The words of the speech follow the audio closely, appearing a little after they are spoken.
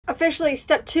officially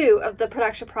step 2 of the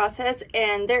production process,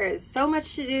 and there is so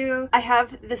much to do. I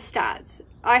have the stats.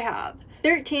 I have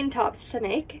 13 tops to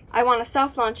make. I want to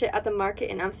soft launch it at the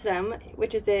market in Amsterdam,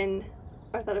 which is in,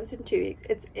 I thought it was in 2 weeks.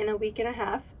 It's in a week and a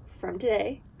half from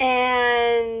today.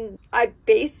 And I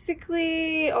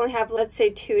basically only have, let's say,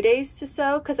 2 days to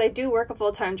sew, because I do work a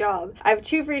full-time job. I have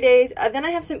 2 free days, then I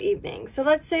have some evenings. So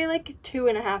let's say like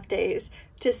 2.5 days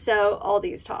to sew all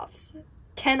these tops.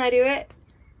 Can I do it?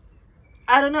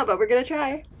 I don't know, but we're gonna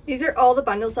try. These are all the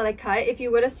bundles that I cut. If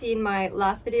you would have seen my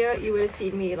last video, you would have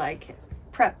seen me like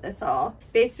prep this all.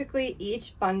 Basically,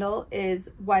 each bundle is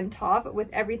 1 top with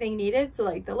everything needed. So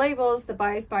like the labels, the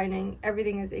bias binding,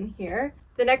 everything is in here.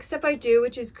 The next step I do,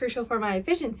 which is crucial for my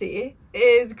efficiency,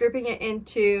 is grouping it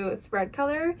into thread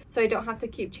color, so I don't have to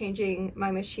keep changing my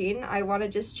machine. I want to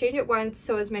just change it once,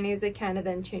 so as many as I can, and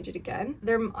then change it again.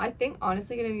 They're, I think,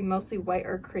 honestly going to be mostly white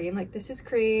or cream. Like this is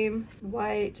cream,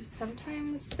 white.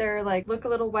 Sometimes they're like, look a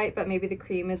little white, but maybe the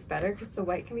cream is better because the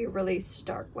white can be really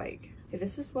stark white. Okay,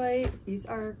 this is white. These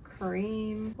are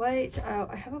cream. White.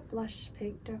 I have a blush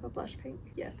pink. Do I have a blush pink?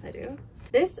 Yes, I do.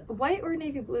 This white or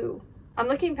navy blue? I'm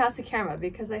looking past the camera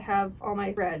because I have all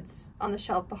my threads on the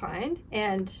shelf behind,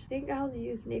 and I think I'll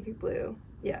use navy blue.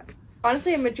 Yeah.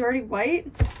 Honestly, a majority white,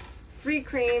 3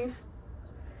 cream,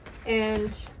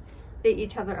 and they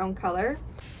each have their own color.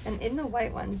 And in the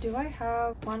white one, do I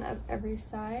have one of every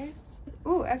size?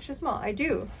 Ooh, extra small. I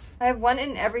do. I have one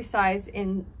in every size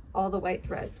in all the white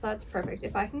threads, so that's perfect.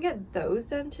 If I can get those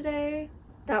done today,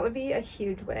 that would be a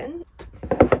huge win.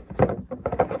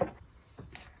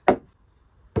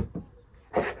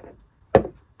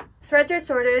 Threads are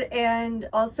sorted, and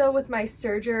also with my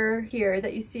serger here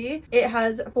that you see, it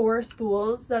has 4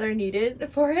 spools that are needed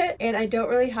for it, and I don't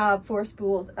really have 4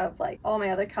 spools of like all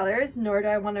my other colors, nor do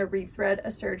I want to rethread a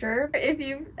serger. If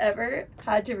you've ever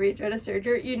had to rethread a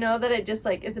serger, you know that it just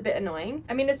like is a bit annoying.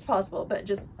 I mean, it's possible, but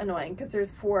just annoying because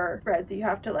there's 4 threads you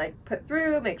have to like put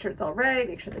through, make sure it's all right,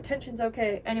 make sure the tension's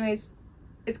okay. Anyways,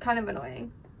 it's kind of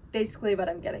annoying. Basically what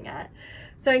I'm getting at.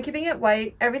 So I'm keeping it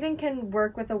white. Everything can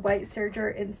work with a white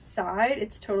serger inside.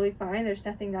 It's totally fine. There's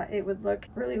nothing that it would look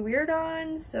really weird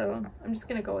on, so I'm just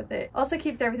gonna go with it. Also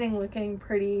keeps everything looking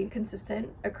pretty consistent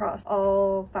across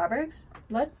all fabrics.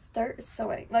 Let's start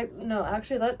sewing. Like, no,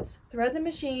 actually let's thread the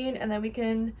machine and then we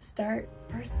can start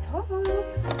first top.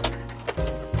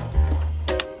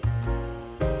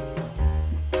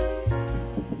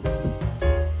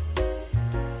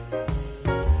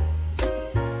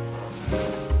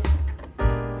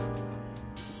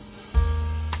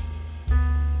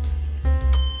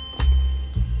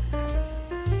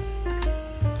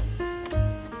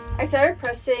 I started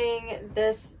pressing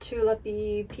this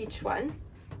tulipi peach one,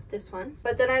 this one,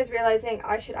 but then I was realizing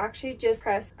I should actually just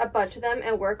press a bunch of them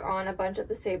and work on a bunch at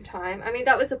the same time. I mean,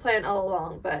 that was the plan all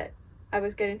along, but I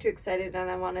was getting too excited and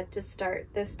I wanted to start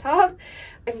this top.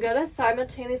 I'm gonna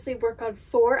simultaneously work on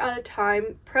 4 at a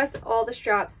time, press all the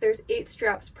straps. There's 8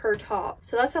 straps per top,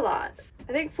 so that's a lot.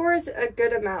 I think 4 is a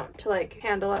good amount to like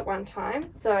handle at one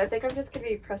time. So I think I'm just gonna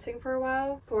be pressing for a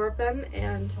while, 4 of them,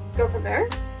 and go from there.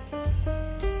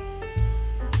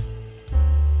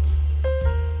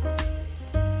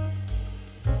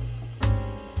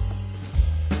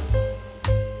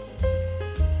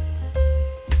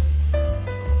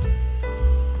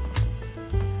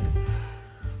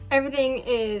 Everything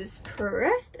is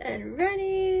pressed and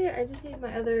ready. I just need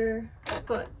my other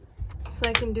foot so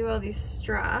I can do all these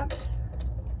straps.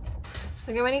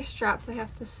 Look how many straps I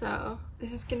have to sew.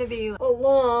 This is gonna be a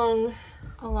long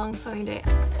sewing day.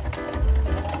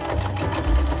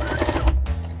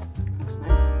 Looks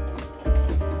nice.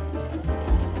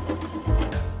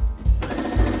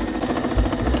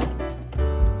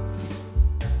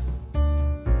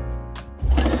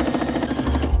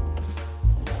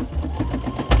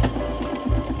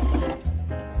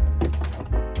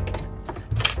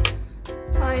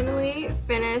 Finally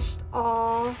finished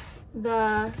all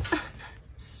the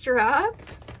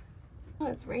straps. Oh,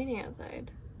 it's raining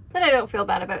outside. Then I don't feel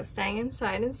bad about staying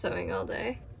inside and sewing all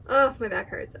day. Oh, my back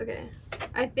hurts. Okay.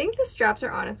 I think the straps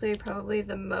are honestly probably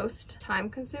the most time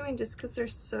consuming just because they're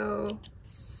so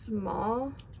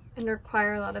small and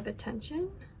require a lot of attention.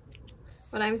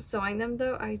 When I'm sewing them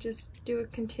though, I just do a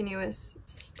continuous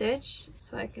stitch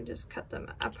so I can just cut them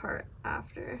apart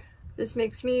after. This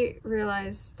makes me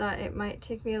realize that it might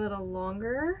take me a little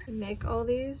longer to make all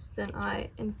these than I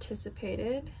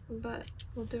anticipated, but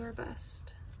we'll do our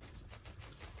best.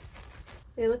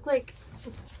 They look like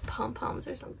pom-poms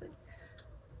or something.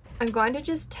 I'm going to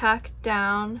just tack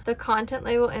down the content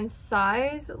label and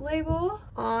size label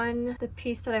on the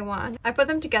piece that I want. I put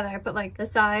them together. I put like the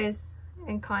size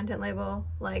and content label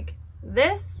like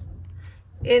this,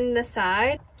 in the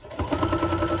side.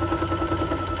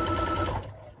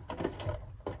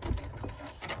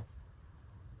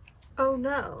 Oh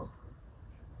no,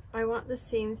 I want the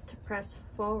seams to press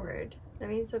forward. That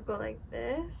means they'll go like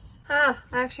this. Ah,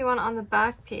 I actually want it on the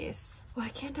back piece. Why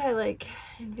can't I like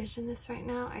envision this right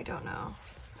now? I don't know.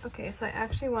 Okay, so I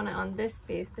actually want it on this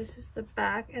piece. This is the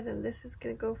back, and then this is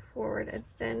gonna go forward, and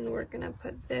then we're gonna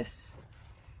put this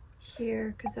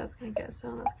here because that's gonna get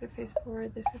sewn. That's gonna face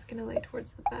forward. This is gonna lay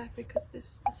towards the back because this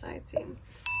is the side seam.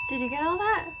 Did you get all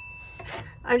that?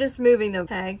 I'm just moving the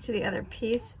tag to the other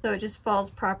piece so it just falls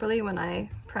properly when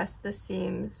I press the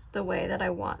seams the way that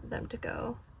I want them to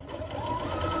go.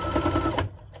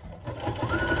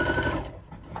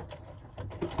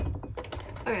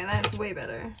 Okay, that's way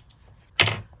better.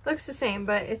 Looks the same,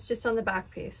 but it's just on the back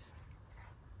piece.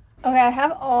 Okay, I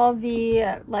have all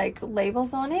the like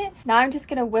labels on it. Now I'm just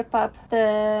gonna whip up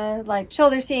the like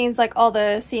shoulder seams, like all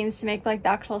the seams to make like the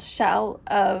actual shell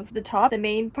of the top, the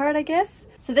main part, I guess.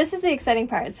 So this is the exciting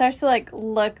part. It starts to like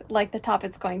look like the top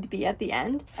it's going to be at the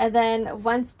end. And then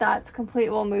once that's complete,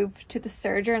 we'll move to the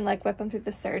serger and like whip them through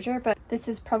the serger. But this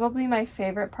is probably my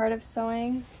favorite part of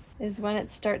sewing, is when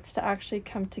it starts to actually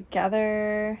come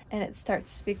together and it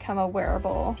starts to become a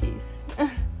wearable piece.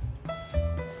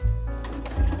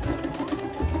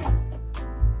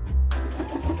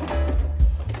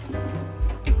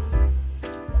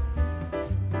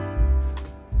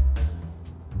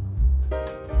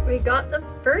 We got the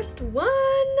first one.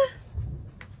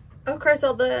 Of course,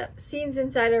 all the seams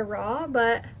inside are raw,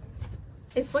 but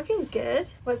it's looking good.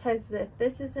 What size is it?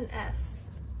 This is an S.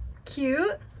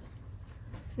 Cute.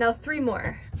 Now 3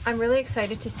 more. I'm really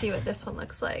excited to see what this one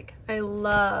looks like. I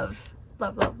love,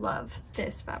 love, love, love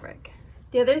this fabric.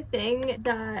 The other thing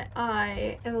that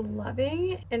I am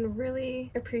loving and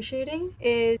really appreciating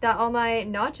is that all my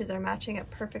notches are matching up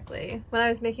perfectly. When I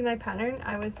was making my pattern,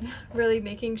 I was really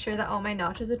making sure that all my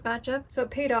notches would match up. So it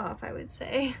paid off, I would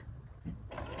say.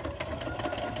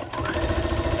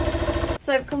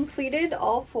 So I've completed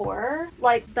all 4,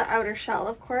 like the outer shell,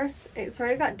 of course. It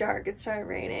sort of got dark, it started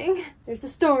raining. There's a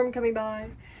storm coming by.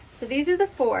 So these are the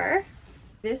 4.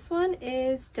 This one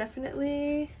is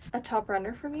definitely a top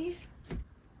runner for me.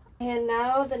 And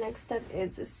now the next step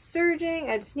is serging.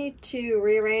 I just need to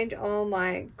rearrange all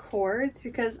my cords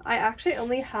because I actually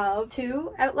only have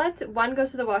 2 outlets. One goes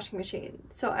to the washing machine.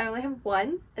 So I only have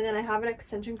 1, and then I have an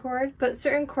extension cord, but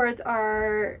certain cords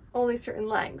are only certain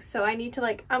lengths. So I need to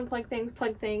like unplug things,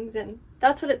 plug things, and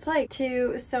that's what it's like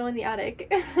to sew in the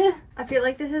attic. I feel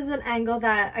like this is an angle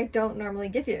that I don't normally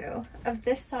give you of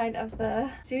this side of the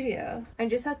studio. I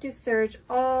just have to serge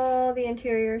all the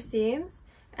interior seams.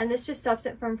 And this just stops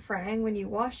it from fraying. When you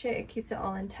wash it, it keeps it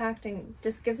all intact and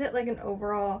just gives it like an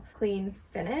overall clean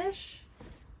finish.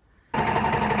 I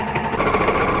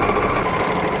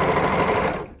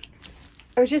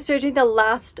was just serging the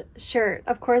last shirt.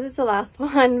 Of course it's the last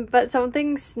one, but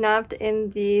something snapped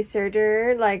in the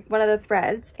serger, like one of the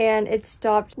threads, and it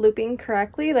stopped looping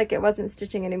correctly, like it wasn't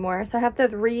stitching anymore. So I have to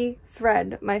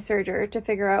re-thread my serger to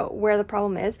figure out where the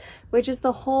problem is, which is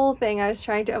the whole thing I was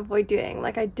trying to avoid doing.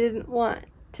 Like I didn't want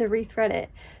to rethread it,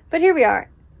 but here we are.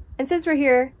 And since we're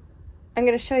here, I'm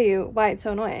going to show you why it's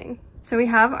so annoying. So we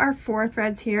have our 4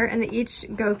 threads here, and they each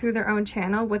go through their own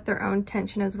channel with their own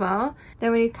tension as well.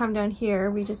 Then when you come down here,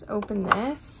 we just open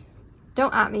this.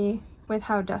 Don't at me with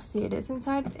how dusty it is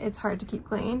inside. It's hard to keep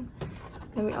clean.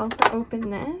 Then we also open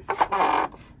this.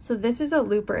 So this is a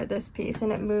looper, this piece,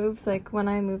 and it moves like when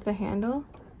I move the handle.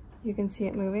 You can see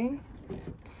it moving.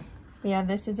 Yeah,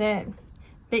 this is it.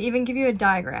 They even give you a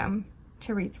diagram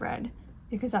to rethread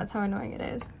because that's how annoying it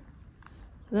is.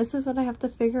 So this is what I have to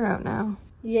figure out now.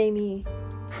 Yay me.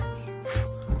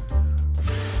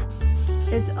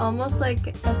 It's almost like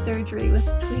a surgery with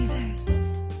tweezers.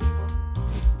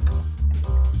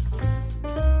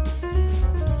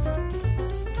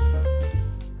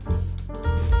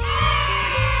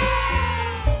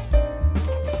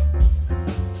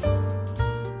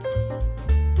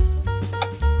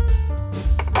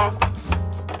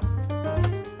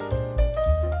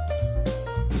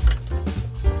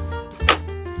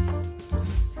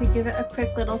 Give it a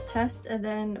quick little test and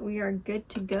then we are good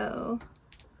to go.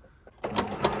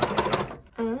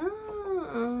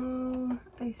 Oh,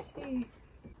 I see.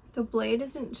 The blade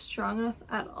isn't strong enough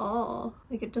at all.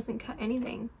 Like it doesn't cut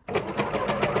anything.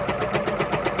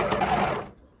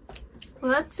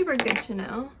 Well, that's super good to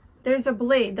know. There's a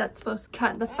blade that's supposed to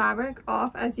cut the fabric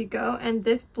off as you go, and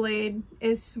this blade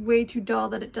is way too dull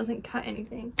that it doesn't cut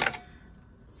anything.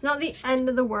 It's not the end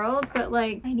of the world, but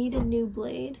like I need a new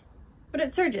blade. But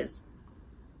it serges.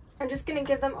 I'm just gonna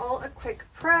give them all a quick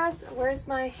press. Where's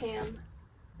my ham?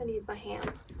 I need my ham.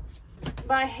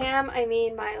 By ham, I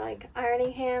mean my like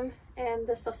ironing ham and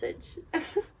the sausage.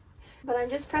 But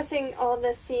I'm just pressing all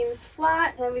the seams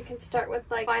flat, and then we can start with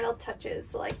like final touches,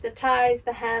 so like the ties,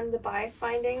 the hem, the bias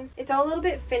binding. It's all a little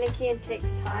bit finicky and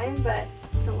takes time, but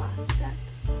the last steps.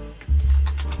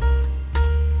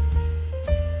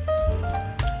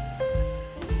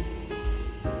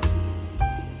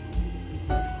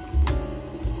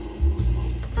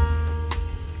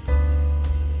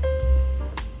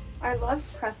 I love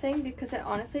pressing because it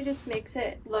honestly just makes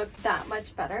it look that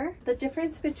much better. The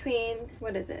difference between,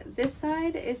 what is it? This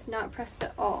side is not pressed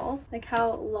at all, like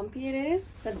how lumpy it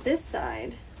is. But this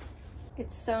side,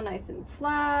 it's so nice and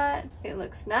flat. It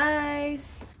looks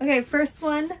nice. Okay, first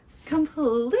one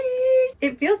complete.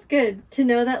 It feels good to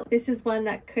know that this is one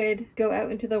that could go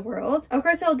out into the world. Of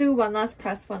course, I'll do one last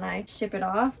press when I ship it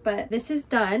off, but this is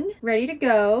done, ready to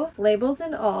go, labels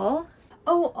and all.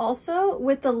 Oh, also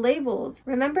with the labels,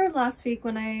 remember last week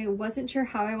when I wasn't sure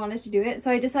how I wanted to do it?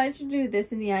 So I decided to do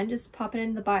this in the end, just pop it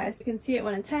in the bias. You can see it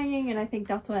when it's hanging, and I think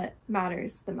that's what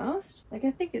matters the most. Like,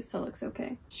 I think it still looks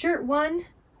okay. Shirt 1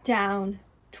 down,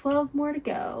 12 more to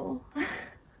go.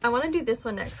 I want to do this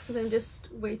one next because I'm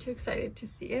just way too excited to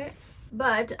see it.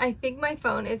 But I think my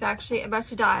phone is actually about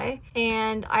to die,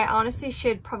 and I honestly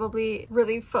should probably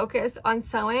really focus on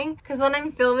sewing, because when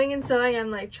I'm filming and sewing, I'm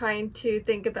like trying to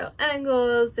think about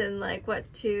angles and like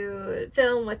what to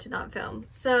film, what to not film.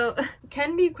 So it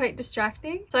can be quite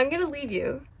distracting. So I'm gonna leave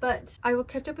you, but I will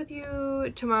catch up with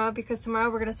you tomorrow, because tomorrow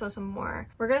we're gonna sew some more.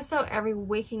 We're gonna sew every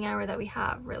waking hour that we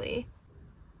have, really.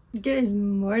 Good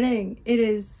morning. It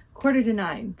is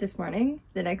 8:45 this morning,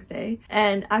 the next day.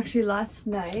 And actually last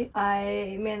night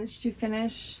I managed to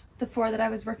finish the 4 that I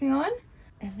was working on,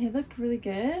 and they look really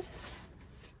good.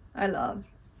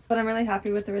 But I'm really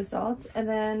happy with the results. And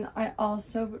then I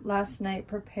also last night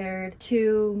prepared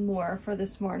 2 more for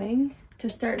this morning to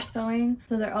start sewing.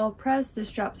 So they're all pressed, the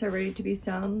straps are ready to be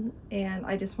sewn, and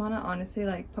I just want to honestly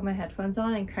like put my headphones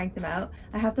on and crank them out.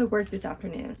 I have to work this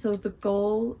afternoon, so the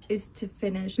goal is to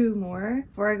finish 2 more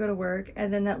before I go to work,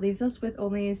 and then that leaves us with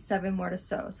only 7 more to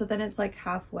sew. So then it's like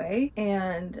halfway,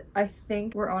 and I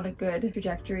think we're on a good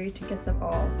trajectory to get them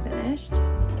all finished.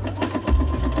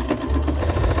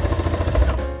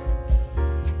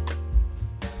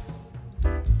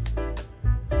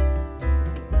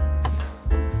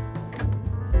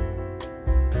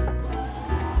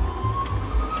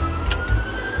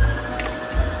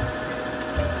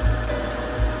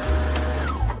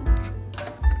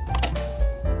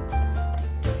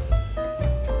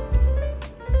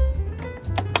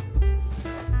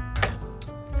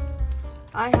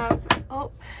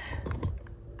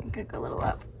 I'm gonna go a little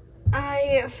up.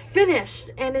 I finished,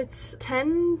 and it's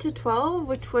 10 to 12,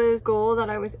 which was goal that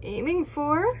I was aiming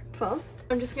for. 12.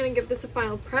 I'm just gonna give this a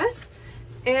final press,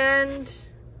 and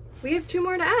we have 2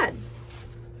 more to add.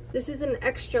 This is an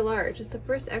extra large. It's the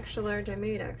first extra large I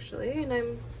made, actually, and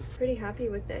I'm pretty happy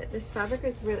with it. This fabric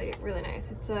is really, really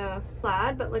nice. It's a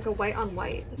plaid, but like a white on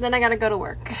white. Then I gotta go to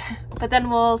work. But then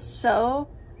we'll sew.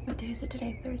 What day is it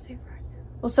today? Thursday, Friday.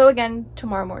 We'll sew again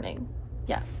tomorrow morning.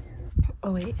 Yeah.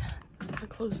 Oh wait, I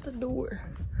closed the door.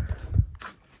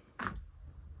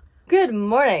 Good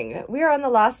morning. We are on the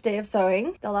last day of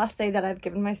sewing. The last day that I've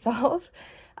given myself.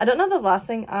 I don't know the last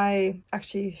thing I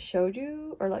actually showed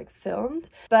you or like filmed,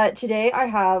 but today I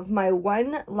have my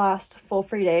one last full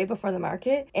free day before the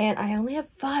market, and I only have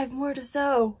 5 more to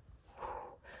sew.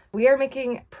 We are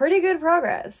making pretty good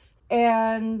progress,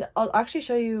 and I'll actually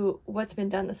show you what's been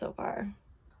done so far.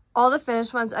 All the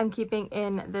finished ones I'm keeping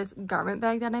in this garment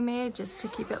bag that I made just to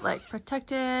keep it like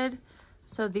protected.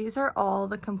 So these are all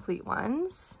the complete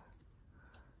ones.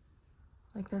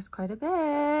 Like there's quite a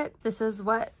bit. This is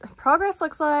what progress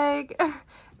looks like.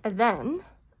 And then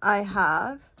I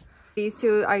have these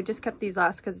 2. I just kept these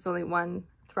last because it's only 1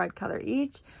 thread color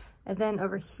each. And then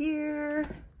over here,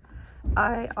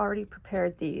 I already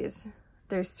prepared these.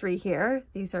 There's 3 here.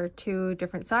 These are 2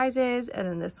 different sizes, and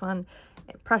then this one,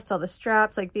 I pressed all the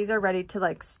straps. Like these are ready to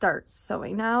like start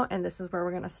sewing now, and this is where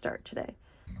we're gonna start today.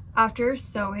 After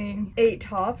sewing 8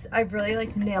 tops, I've really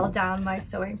like nailed down my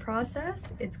sewing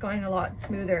process. It's going a lot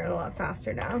smoother and a lot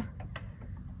faster now,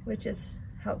 which is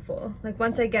helpful. Like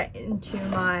once I get into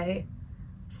my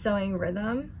sewing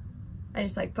rhythm, I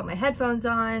just like put my headphones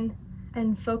on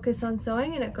and focus on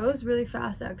sewing, and it goes really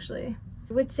fast actually.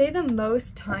 I would say the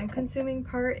most time-consuming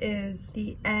part is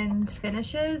the end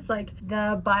finishes, like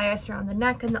the bias around the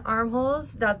neck and the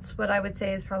armholes. That's what I would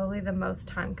say is probably the most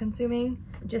time-consuming,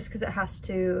 just because it has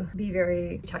to be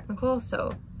very technical,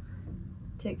 so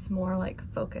it takes more like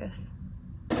focus.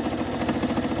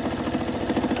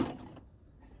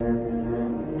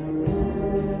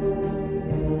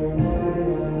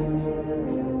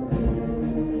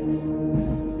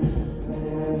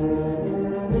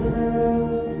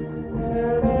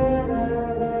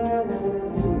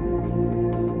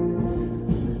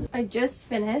 just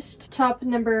finished top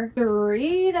number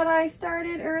 3 that I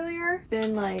started earlier. It's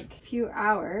been like a few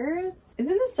hours.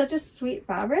 Isn't this such a sweet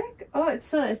fabric? Oh, it's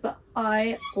so nice, but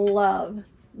I love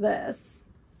this.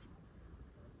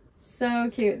 So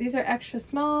cute. These are extra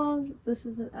smalls. This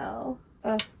is an L.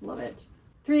 Oh, love it.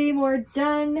 3 more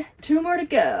done, 2 more to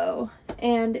go.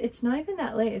 And it's not even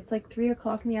that late. It's like 3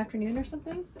 o'clock in the afternoon or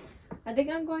something. I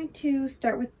think I'm going to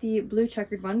start with the blue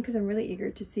checkered one because I'm really eager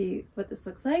to see what this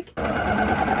looks like.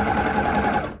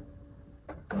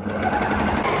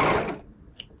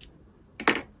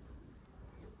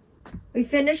 We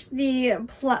finished the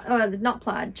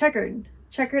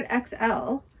checkered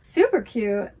XL. Super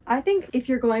cute. I think if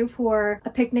you're going for a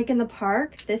picnic in the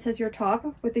park, this is your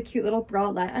top with the cute little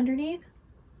bralette underneath.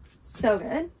 So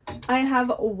good. I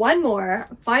have one more,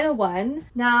 final one.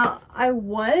 Now, I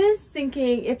was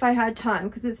thinking if I had time,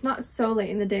 because it's not so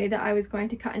late in the day, that I was going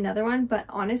to cut another one, but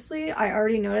honestly, I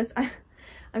already noticed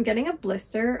I'm getting a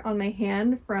blister on my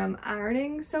hand from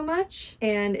ironing so much,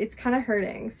 and it's kind of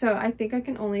hurting. So I think I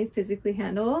can only physically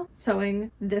handle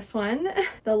sewing this one,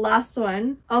 the last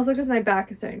one. Also because my back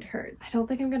is starting to hurt. I don't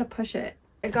think I'm gonna push it.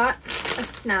 I got a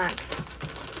snack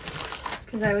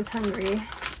because I was hungry.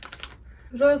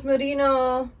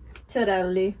 Rosmarino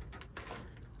Tarelli.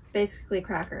 Basically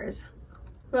crackers.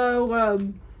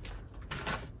 So,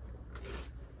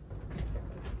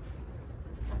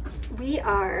 we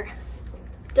are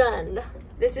done.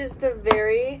 This is the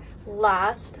very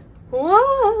last one.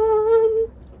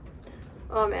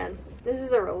 Oh man, this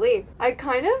is a relief. I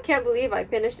kind of can't believe I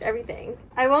finished everything.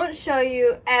 I won't show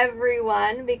you every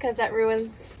one because that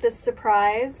ruins the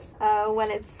surprise when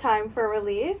it's time for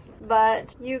release,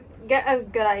 but you get a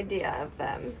good idea of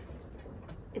them.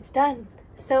 It's done.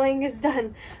 Sewing is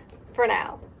done for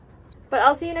now. But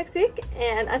I'll see you next week,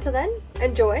 and until then,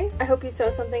 enjoy. I hope you sew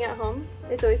something at home.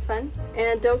 It's always fun.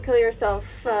 And don't kill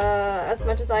yourself as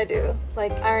much as I do.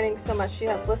 Like ironing so much you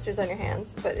have blisters on your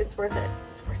hands, but it's worth it.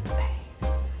 It's worth the pain.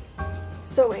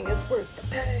 Sewing is worth the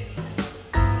pain.